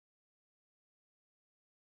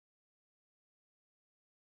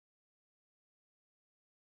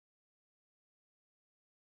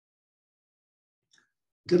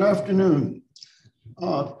Good afternoon.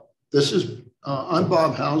 I'm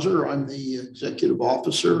Bob Hauser. I'm the executive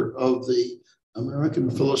officer of the American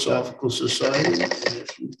Philosophical Society. And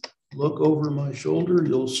if you look over my shoulder,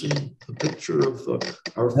 you'll see a picture of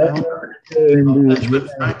our founder, Benjamin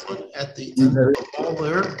Franklin, at the end of the wall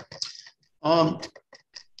there.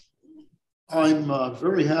 I'm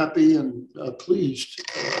very happy and pleased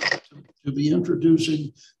to be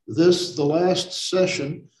introducing the last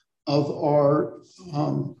session of our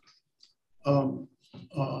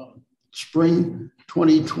spring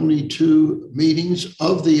 2022 meetings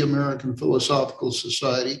of the American Philosophical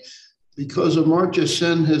Society. Because Amartya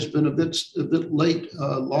Sen has been a bit late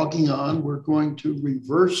logging on, we're going to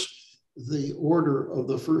reverse the order of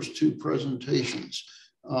the first two presentations.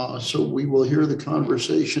 So we will hear the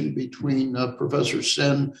conversation between Professor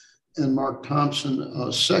Sen and Mark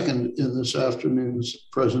Thompson second in this afternoon's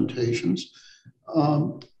presentations.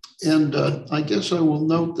 I guess I will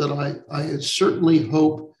note that I certainly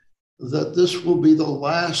hope that this will be the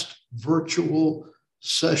last virtual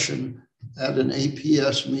session at an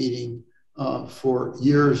APS meeting for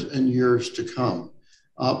years and years to come.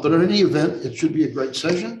 But in any event, it should be a great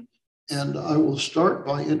session. And I will start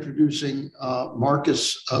by introducing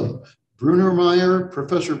Markus Brunnermeier.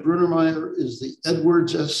 Professor Brunnermeier is the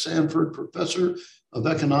Edwards S. Sanford Professor of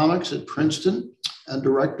Economics at Princeton and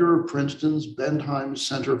Director of Princeton's Bentheim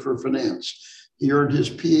Center for Finance. He earned his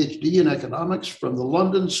PhD in economics from the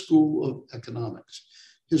London School of Economics.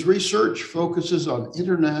 His research focuses on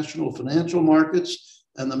international financial markets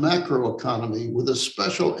and the macroeconomy, with a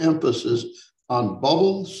special emphasis on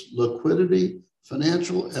bubbles, liquidity,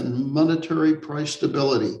 financial and monetary price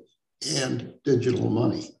stability, and digital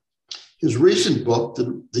money. His recent book,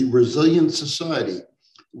 The Resilient Society,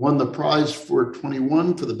 won the prize for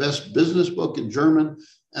 21 for the best business book in German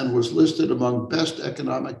and was listed among best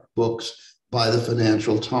economic books by the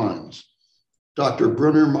Financial Times. Dr.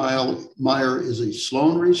 Brunnermeier is a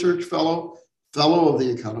Sloan Research Fellow, Fellow of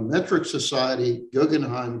the Econometric Society,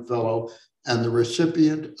 Guggenheim Fellow, and the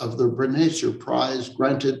recipient of the Brennesser Prize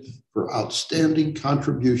granted for outstanding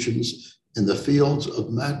contributions in the fields of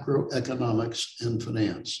macroeconomics and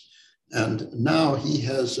finance. And now he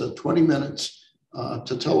has 20 minutes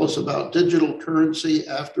to tell us about digital currency,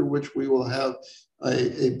 after which we will have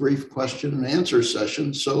a brief question and answer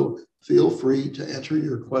session. So feel free to enter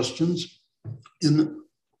your questions in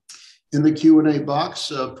the Q&A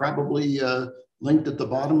box, probably linked at the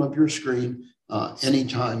bottom of your screen,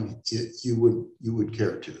 anytime you would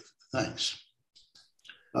care to. Thanks.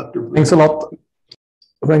 Dr. Thanks a lot.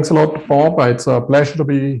 Thanks a lot, Bob. It's a pleasure to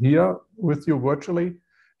be here with you virtually.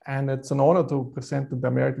 And it's an honor to present the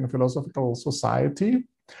American Philosophical Society.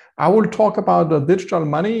 I will talk about digital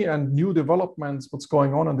money and new developments, what's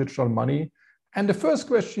going on digital money. And the first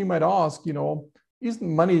question you might ask, isn't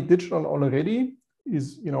money digital already?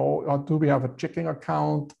 Do we have a checking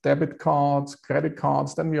account, debit cards, credit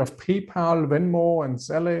cards? Then we have PayPal, Venmo, and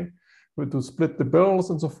Zelle to split the bills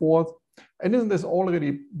and so forth. And isn't this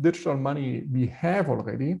already digital money we have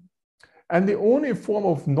already? And the only form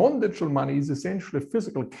of non-digital money is essentially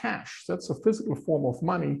physical cash. That's a physical form of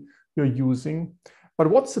money you're using. But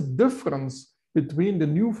what's the difference between the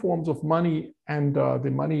new forms of money and the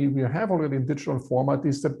money we have already in digital format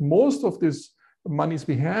is that most of these monies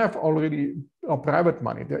we have already are private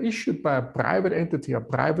money. They're issued by a private entity, a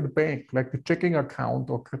private bank, like the checking account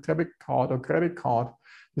or debit card or credit card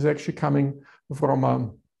is actually coming from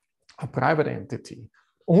a private entity.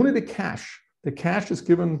 Only the cash is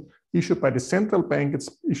issued by the central bank, it's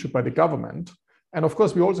issued by the government. And of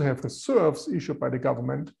course, we also have reserves issued by the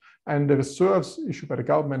government, and the reserves issued by the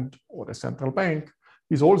government or the central bank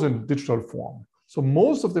is also in digital form. So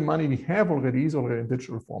most of the money we have already is already in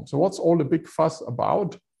digital form. So what's all the big fuss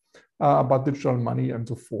about digital money and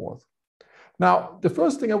so forth? Now, the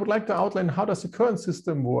first thing I would like to outline, how does the current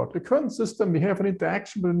system work? The current system, we have an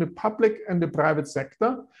interaction between the public and the private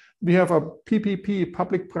sector. We have a PPP,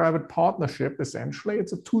 public-private partnership, essentially.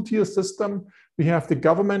 It's a two-tier system. We have the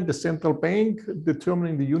government, the central bank,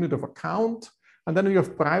 determining the unit of account. And then we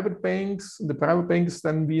have private banks. The private banks,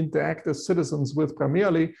 then we interact as citizens with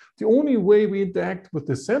primarily. The only way we interact with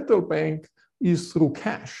the central bank is through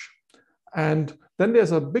cash. And then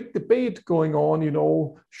there's a big debate going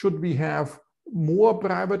on, should we have more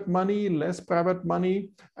private money, less private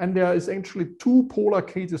money? And there is actually two polar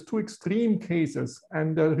cases, two extreme cases.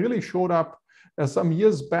 And really showed up some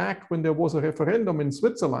years back when there was a referendum in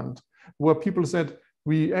Switzerland where people said,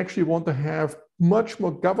 we actually want to have much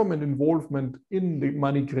more government involvement in the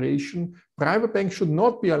money creation. Private banks should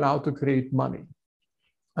not be allowed to create money.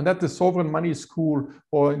 And that the sovereign money school,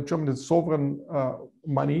 or in German, the sovereign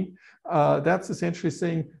money, that's essentially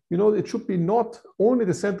saying, you know, it should be not only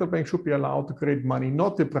the central bank should be allowed to create money,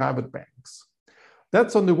 not the private banks.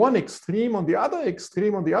 That's on the one extreme. On the other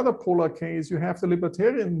extreme, on the other polar case, you have the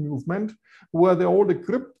libertarian movement, where all the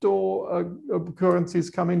crypto currencies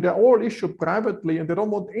come in. They're all issued privately, and they don't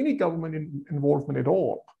want any government involvement at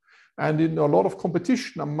all. And in a lot of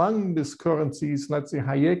competition among these currencies, let's say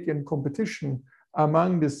Hayekian competition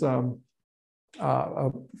among these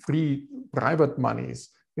free private monies,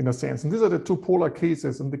 in a sense. And these are the two polar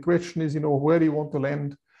cases. And the question is, you know, where do you want to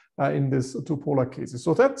land in these two polar cases?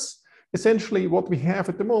 So that's essentially what we have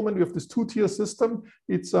at the moment. We have this two-tier system.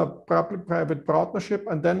 It's a public-private partnership.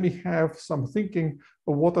 And then we have some thinking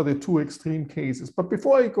of what are the two extreme cases. But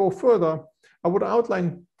before I go further, I would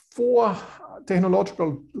outline 4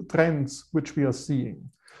 technological trends which we are seeing.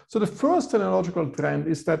 So the first technological trend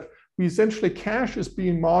is that essentially cash is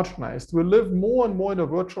being marginalized. We live more and more in a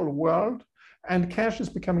virtual world, and cash is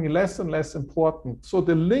becoming less and less important. So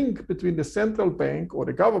the link between the central bank or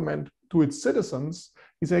the government to its citizens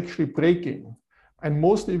is actually breaking. And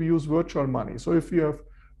mostly we use virtual money. So if you have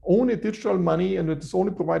only digital money and it is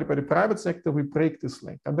only provided by the private sector, we break this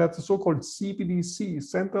link. And that's the so-called CBDC,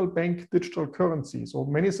 central bank digital currency. So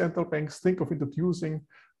many central banks think of introducing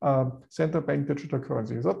central bank digital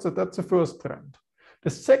currencies. That's the first trend. The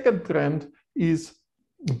second trend is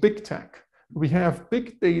big tech. We have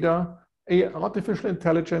big data, artificial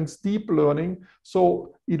intelligence, deep learning.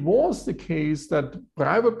 So it was the case that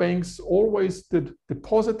private banks always did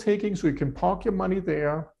deposit taking, so you can park your money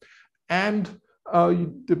there. And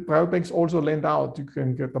the private banks also lend out. You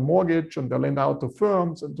can get a mortgage and they lend out to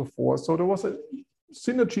firms and so forth. So there was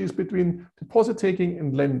synergies between deposit taking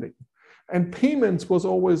and lending. And payments was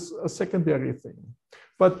always a secondary thing.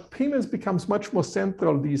 But payments becomes much more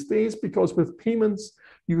central these days, because with payments,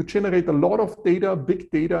 you generate a lot of data,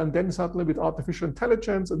 big data, and then suddenly with artificial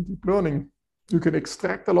intelligence and deep learning, you can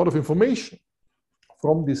extract a lot of information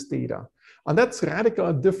from this data. And that's radical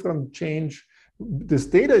and different change. This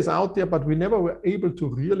data is out there, but we never were able to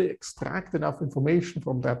really extract enough information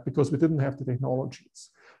from that because we didn't have the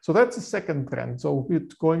technologies. So that's the second trend. So we're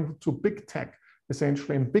going to big tech,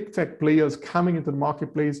 essentially, and big tech players coming into the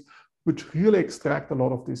marketplace, which really extract a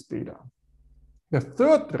lot of this data. The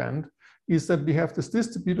third trend is that we have this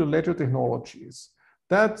distributed ledger technologies.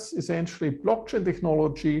 That's essentially blockchain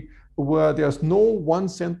technology, where there's no one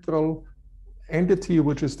central entity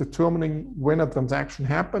which is determining when a transaction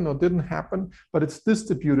happened or didn't happen, but it's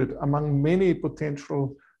distributed among many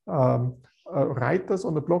potential writers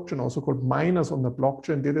on the blockchain, also called miners on the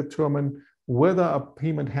blockchain. They determine whether a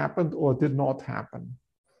payment happened or did not happen.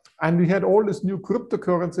 And we had all these new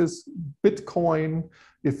cryptocurrencies, Bitcoin,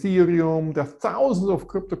 Ethereum. There are thousands of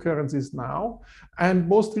cryptocurrencies now. And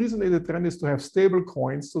most recently, the trend is to have stable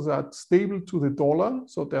coins. So they're stable to the dollar.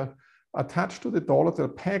 So they're attached to the dollar, they're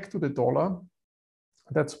pegged to the dollar.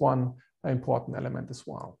 That's one important element as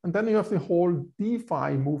well. And then you have the whole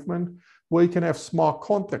DeFi movement, where you can have smart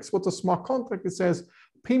contracts. What's a smart contract? It says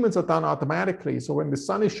payments are done automatically. So when the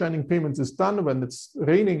sun is shining, payments is done. When it's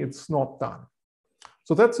raining, it's not done.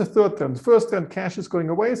 So that's the third trend. First trend, cash is going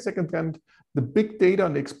away. Second trend, the big data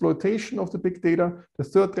and the exploitation of the big data. The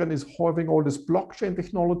third trend is having all this blockchain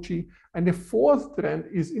technology. And the fourth trend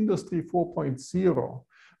is Industry 4.0.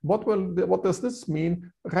 What does this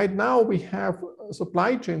mean? Right now, we have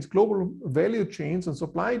supply chains, global value chains and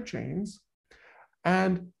supply chains.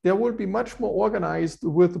 And there will be much more organized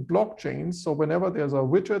with blockchains. So whenever there's a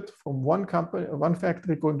widget from one company, one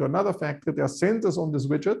factory going to another factory, there are sensors on these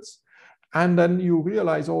widgets. And then you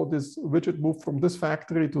realize, oh, this widget moved from this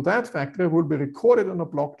factory to that factory, will be recorded on a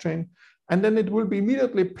blockchain, and then it will be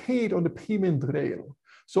immediately paid on the payment rail.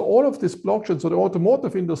 So all of this blockchain, so the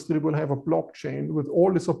automotive industry will have a blockchain with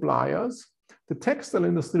all the suppliers. The textile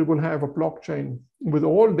industry will have a blockchain with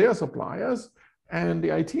all their suppliers, and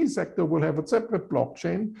the IT sector will have a separate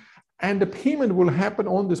blockchain, and the payment will happen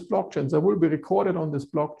on these blockchains. They will be recorded on these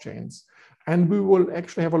blockchains. And we will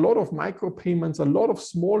actually have a lot of micro payments, a lot of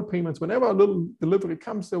small payments. Whenever a little delivery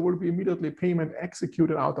comes, there will be immediately payment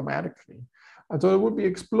executed automatically. And so there will be an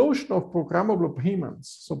explosion of programmable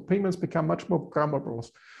payments. So payments become much more programmable.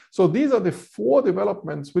 So these are the 4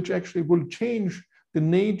 developments which actually will change the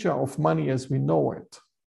nature of money as we know it.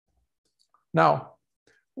 Now,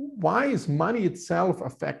 why is money itself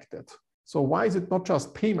affected? So why is it not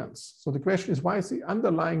just payments? So the question is, why is the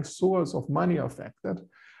underlying source of money affected?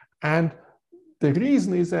 And the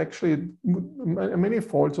reason is actually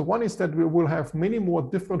manifold. So one is that we will have many more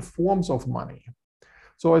different forms of money.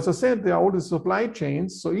 So as I said, there are all the supply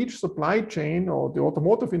chains. So each supply chain, or the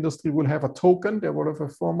automotive industry, will have a token. They will have a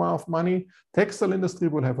form of money. Textile industry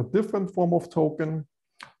will have a different form of token.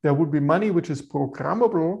 There would be money which is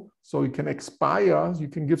programmable, so it can expire. You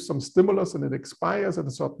can give some stimulus and it expires at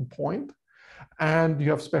a certain point. And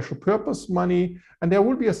you have special purpose money. And there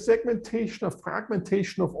will be a segmentation, a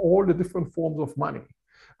fragmentation of all the different forms of money.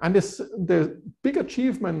 And the big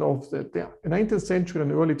achievement of the 19th century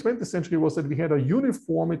and early 20th century was that we had a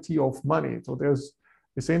uniformity of money. So there's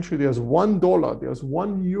 $1, there's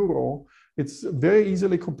 €1. It's very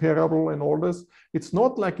easily comparable and all this. It's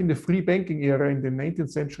not like in the free banking era in the 19th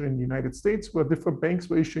century in the United States, where different banks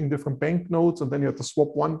were issuing different banknotes, and then you have to swap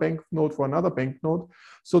one banknote for another banknote.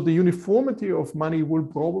 So the uniformity of money will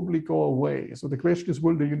probably go away. So the question is,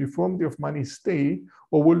 will the uniformity of money stay,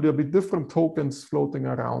 or will there be different tokens floating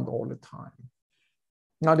around all the time?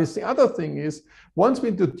 Now, the other thing is, once we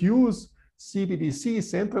introduce CBDC,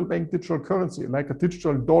 central bank digital currency, like a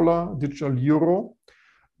digital dollar, digital euro,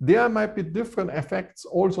 there might be different effects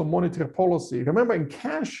also on monetary policy. Remember, in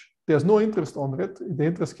cash, there's no interest on it. The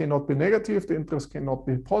interest cannot be negative. The interest cannot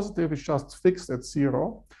be positive. It's just fixed at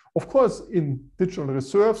zero. Of course, in digital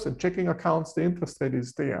reserves and checking accounts, the interest rate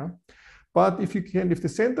is there. But if the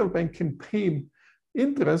central bank can pay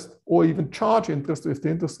interest or even charge interest if the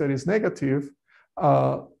interest rate is negative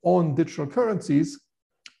on digital currencies,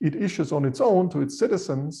 it issues on its own to its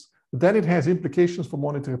citizens, then it has implications for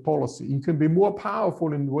monetary policy. You can be more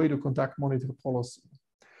powerful in the way to conduct monetary policy.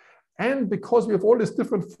 And because we have all these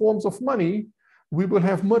different forms of money, we will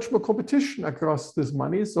have much more competition across this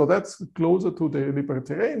money. So that's closer to the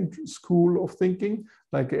libertarian school of thinking,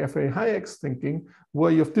 like F.A. Hayek's thinking,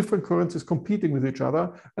 where you have different currencies competing with each other.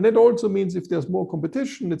 And it also means if there's more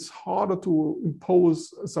competition, it's harder to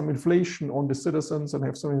impose some inflation on the citizens and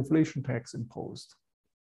have some inflation tax imposed.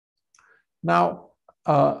 Now,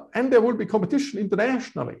 and there will be competition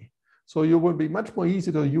internationally. So you will be much more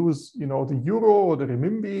easy to use, the euro or the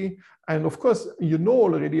renminbi. And of course,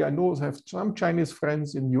 already, I know I have some Chinese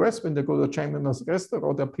friends in the US, when they go to a Chinese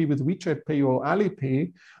restaurant, they pay with WeChat Pay or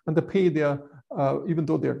Alipay, and they pay even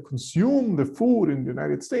though they consume the food in the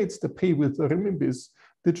United States, they pay with the renminbis,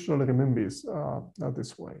 digital renminbis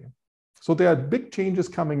this way. So there are big changes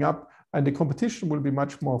coming up, and the competition will be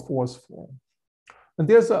much more forceful. And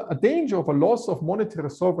there's a danger of a loss of monetary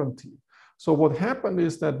sovereignty. So what happened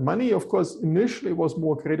is that money, of course, initially was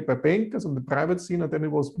more created by bankers on the private scene, and then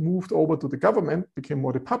it was moved over to the government, became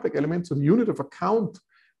more the public element. So the unit of account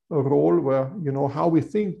role, where, how we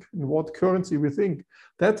think and what currency we think,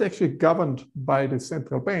 that's actually governed by the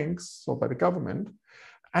central banks, so by the government.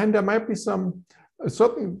 And there might be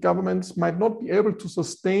certain governments might not be able to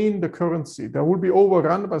sustain the currency. They will be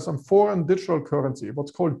overrun by some foreign digital currency,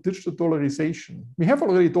 what's called digital dollarization. We have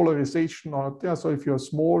already dollarization out there. So if you're a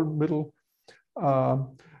small, middle,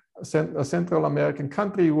 Central American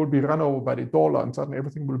country, you will be run over by the dollar, and suddenly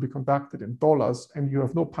everything will be conducted in dollars, and you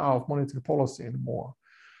have no power of monetary policy anymore.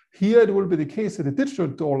 Here, it will be the case that the digital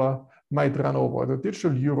dollar might run over, the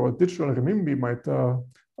digital euro, digital renminbi might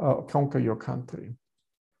conquer your country.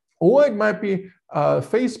 Or it might be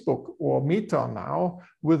Facebook or Meta now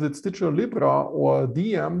with its digital Libra or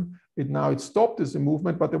Diem. It stopped as a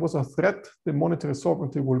movement, but there was a threat the monetary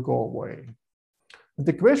sovereignty will go away. And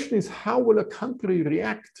the question is, how will a country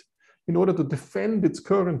react in order to defend its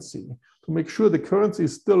currency, to make sure the currency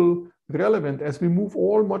is still relevant as we move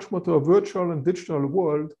much more to a virtual and digital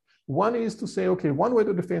world? One is to say, okay, one way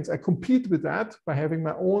to defend, I compete with that by having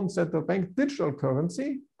my own central bank digital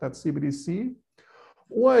currency, that's CBDC,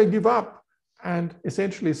 or I give up and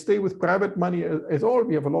essentially stay with private money as all.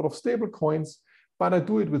 We have a lot of stable coins, but I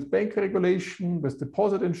do it with bank regulation, with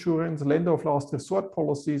deposit insurance, lender of last resort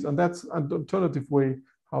policies, and that's an alternative way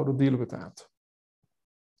how to deal with that.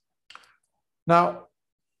 Now,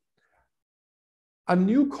 a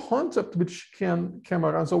new concept which came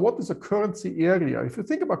around. So what is a currency area? If you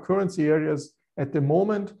think about currency areas at the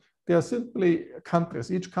moment, they are simply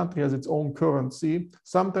countries. Each country has its own currency.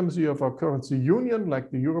 Sometimes you have a currency union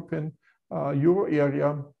like the European Euro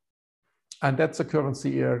area, and that's a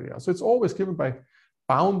currency area. So it's always given by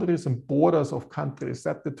boundaries and borders of countries.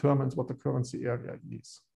 That determines what the currency area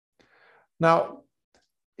is. Now,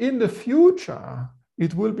 in the future,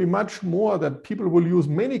 it will be much more that people will use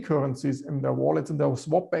many currencies in their wallets, and they'll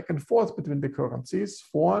swap back and forth between the currencies,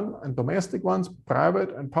 foreign and domestic ones,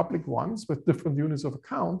 private and public ones with different units of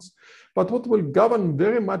accounts. But what will govern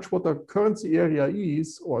very much what a currency area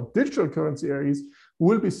is, or digital currency area is,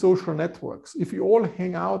 will be social networks. If you all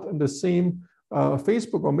hang out in the same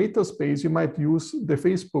Facebook or Meta space, you might use the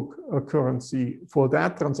Facebook currency for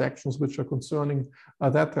that transactions, which are concerning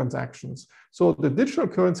that transactions. So the digital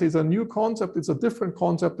currency is a new concept. It's a different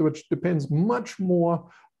concept, which depends much more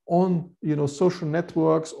on social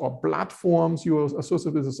networks or platforms you're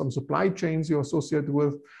associated with, some supply chains you're associated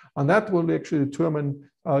with, and that will actually determine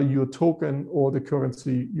your token or the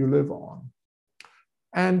currency you live on.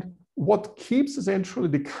 And what keeps essentially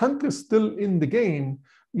the country still in the game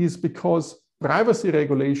is because privacy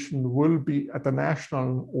regulation will be at the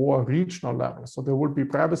national or regional level. So there will be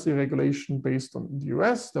privacy regulation based on the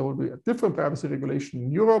US, there will be a different privacy regulation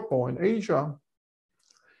in Europe or in Asia.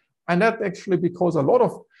 And that actually, because a lot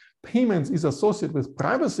of payments is associated with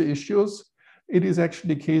privacy issues, it is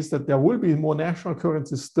actually the case that there will be more national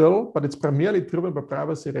currencies still, but it's primarily driven by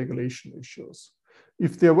privacy regulation issues.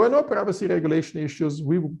 If there were no privacy regulation issues,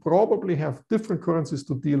 we would probably have different currencies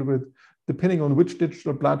to deal with, depending on which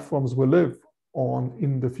digital platforms we live on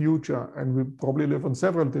in the future. And we probably live on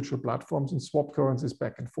several digital platforms and swap currencies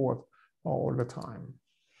back and forth all the time.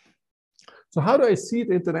 So how do I see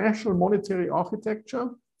the international monetary architecture?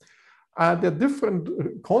 There are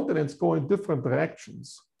different continents go in different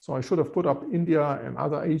directions. So I should have put up India and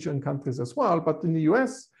other Asian countries as well. But in the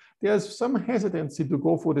US, there's some hesitancy to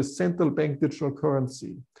go for the central bank digital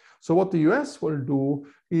currency. So what the US will do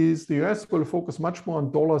is the US will focus much more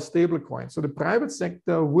on dollar stablecoins. So the private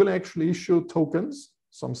sector will actually issue tokens,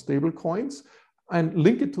 some stable coins, and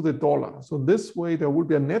link it to the dollar. So this way there will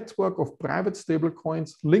be a network of private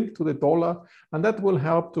stablecoins linked to the dollar, and that will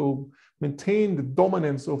help to maintain the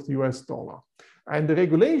dominance of the US dollar. And the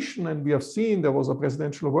regulation, and we have seen there was a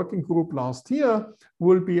presidential working group last year,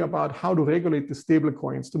 will be about how to regulate the stable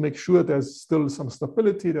coins to make sure there's still some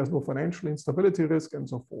stability, there's no financial instability risk, and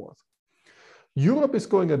so forth. Europe is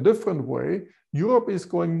going a different way. Europe is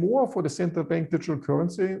going more for the central bank digital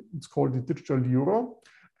currency. It's called the digital euro.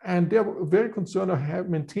 And they're very concerned about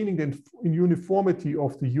maintaining the uniformity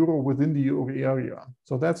of the euro within the euro area.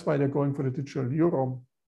 So that's why they're going for the digital euro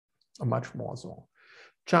much more so.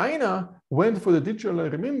 China went for the digital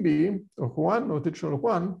renminbi, or yuan, or digital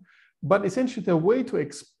yuan, but essentially their way to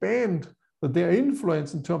expand their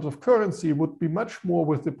influence in terms of currency would be much more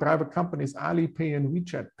with the private companies Alipay and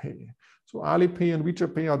WeChat Pay. So Alipay and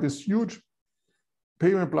WeChat Pay are these huge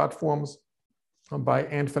payment platforms by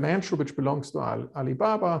Ant Financial, which belongs to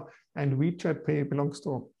Alibaba, and WeChat Pay belongs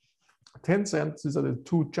to Tencent. These are the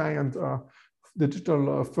two giant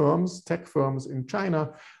digital firms, tech firms in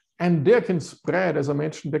China. And they can spread, as I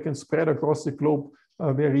mentioned, they can spread across the globe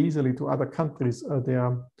very easily to other countries,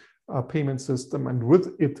 their payment system, and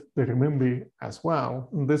with it, the renminbi as well.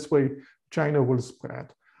 In this way, China will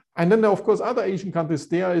spread. And then, of course, other Asian countries,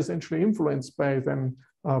 they are essentially influenced by them,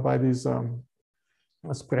 by this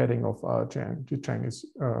spreading of the Chinese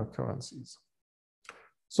currencies.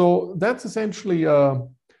 So that's essentially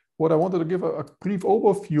what I wanted to give a brief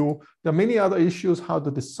overview. There are many other issues, how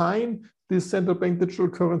to design these central bank digital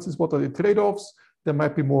currencies, what are the trade-offs? There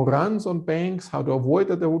might be more runs on banks, how to avoid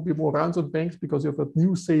that there will be more runs on banks because you have a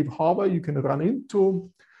new safe harbor you can run into.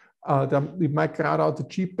 We might crowd out the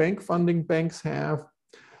cheap bank funding banks have.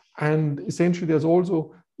 And essentially there's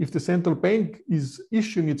also, if the central bank is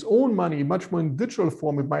issuing its own money much more in digital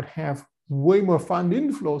form, it might have way more fund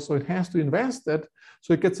inflow, so it has to invest that.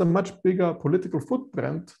 So it gets a much bigger political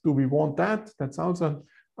footprint. Do we want that? That's also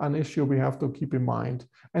an issue we have to keep in mind.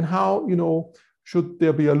 And how, should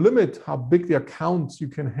there be a limit how big the accounts you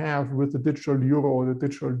can have with the digital euro or the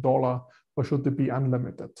digital dollar, or should they be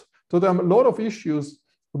unlimited? So there are a lot of issues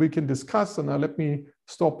we can discuss, and let me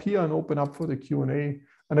stop here and open up for the Q&A.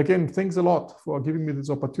 And again, thanks a lot for giving me this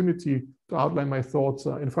opportunity to outline my thoughts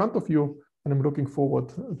in front of you, and I'm looking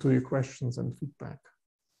forward to your questions and feedback.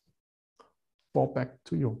 Bob, back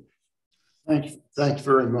to you. Thanks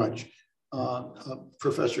very much,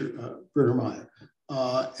 Professor Brunnermeier.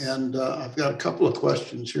 I've got a couple of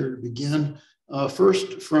questions here to begin.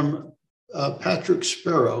 First, from Patrick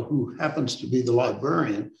Sparrow, who happens to be the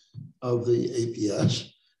librarian of the APS.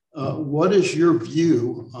 What is your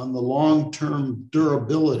view on the long-term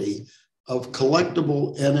durability of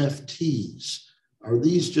collectible NFTs? Are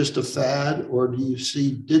these just a fad, or do you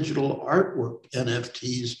see digital artwork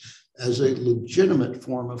NFTs as a legitimate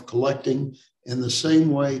form of collecting in the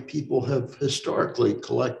same way people have historically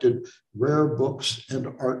collected rare books and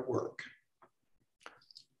artwork?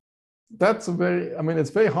 That's it's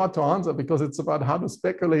very hard to answer because it's about how to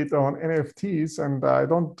speculate on NFTs, and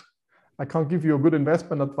I can't give you a good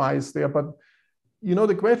investment advice there, but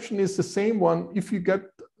the question is the same one. If you get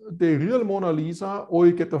the real Mona Lisa or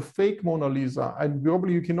you get a fake Mona Lisa, and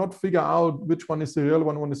probably you cannot figure out which one is the real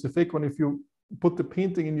one is the fake one if you put the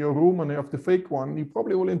painting in your room and you have the fake one, you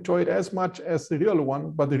probably will enjoy it as much as the real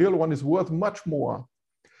one, but the real one is worth much more.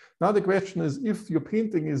 Now the question is, if your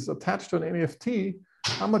painting is attached to an NFT,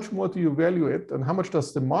 how much more do you value it, and how much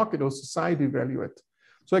does the market or society value it?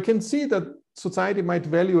 So I can see that society might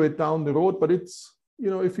value it down the road, but it's, you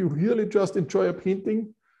know, if you really just enjoy a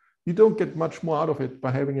painting, you don't get much more out of it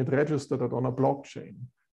by having it registered on a blockchain.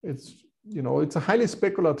 It's, you know, it's a highly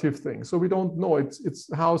speculative thing. So we don't know. It's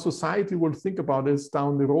how society will think about this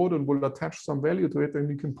down the road and will attach some value to it, and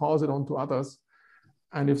you can pass it on to others.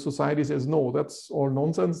 And if society says, no, that's all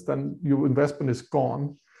nonsense, then your investment is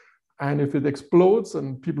gone. And if it explodes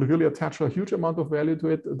and people really attach a huge amount of value to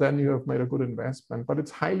it, then you have made a good investment. But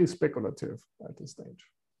it's highly speculative at this stage.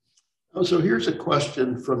 Oh, so here's a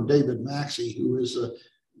question from David Maxey, who has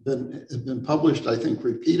been published, I think,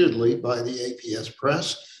 repeatedly by the APS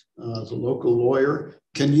Press as a local lawyer.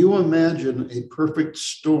 Can you imagine a perfect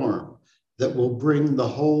storm that will bring the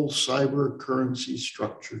whole cyber currency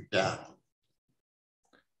structure down?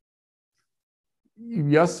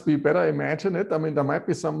 Yes, we better imagine it. I mean, there might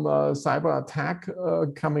be some cyber attack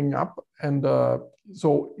coming up. And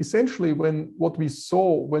so essentially, what we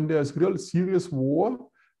saw when there's real serious war,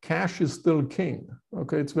 cash is still king.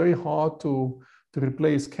 Okay, it's very hard to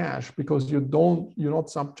replace cash because you're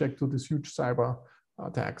not subject to these huge cyber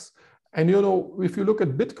attacks. And you know, if you look at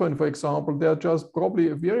Bitcoin, for example, there are just probably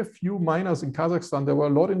very few miners in Kazakhstan. There were a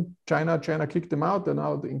lot in China. China kicked them out. They're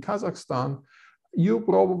now in Kazakhstan. You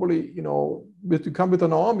probably, you know, if you come with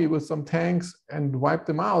an army with some tanks and wipe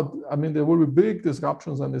them out, I mean, there will be big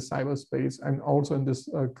disruptions in the cyberspace and also in this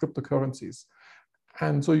cryptocurrencies.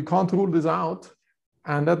 And so you can't rule this out.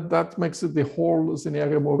 And that makes it the whole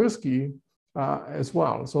scenario more risky as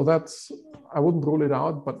well. So I wouldn't rule it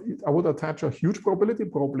out, but I would attach a huge probability,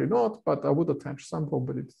 probably not, but I would attach some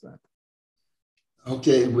probability to that.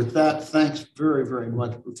 Okay, with that, thanks very, very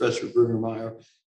much, Professor Brunnermeier.